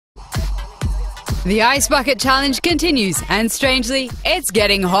The Ice Bucket Challenge continues, and strangely, it's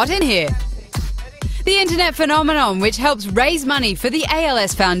getting hot in here. The internet phenomenon, which helps raise money for the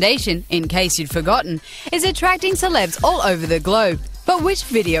ALS Foundation, in case you'd forgotten, is attracting celebs all over the globe. But which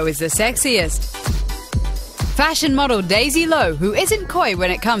video is the sexiest? Fashion model Daisy Lowe, who isn't coy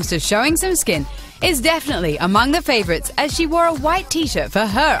when it comes to showing some skin, is definitely among the favourites as she wore a white t-shirt for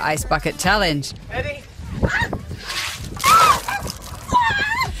her Ice Bucket Challenge. Ready?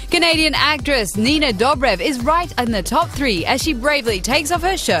 Canadian actress Nina Dobrev is right in the top 3 as she bravely takes off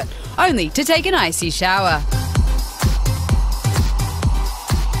her shirt, only to take an icy shower.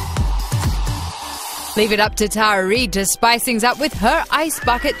 Leave it up to Tara Reid to spice things up with her Ice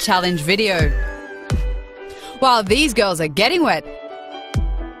Bucket Challenge video. While these girls are getting wet,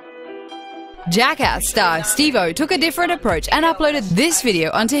 Jackass star Steve-O took a different approach and uploaded this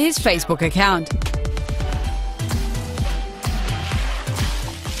video onto his Facebook account.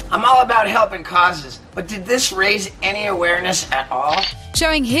 I'm all about helping causes, but did this raise any awareness at all?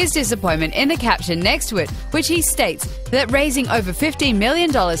 Showing his disappointment in the caption next to it, which he states that raising over $15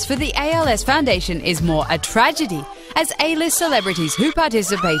 million for the ALS Foundation is more a tragedy, as A-list celebrities who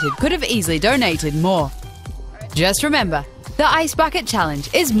participated could have easily donated more. Just remember, the Ice Bucket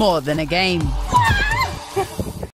Challenge is more than a game.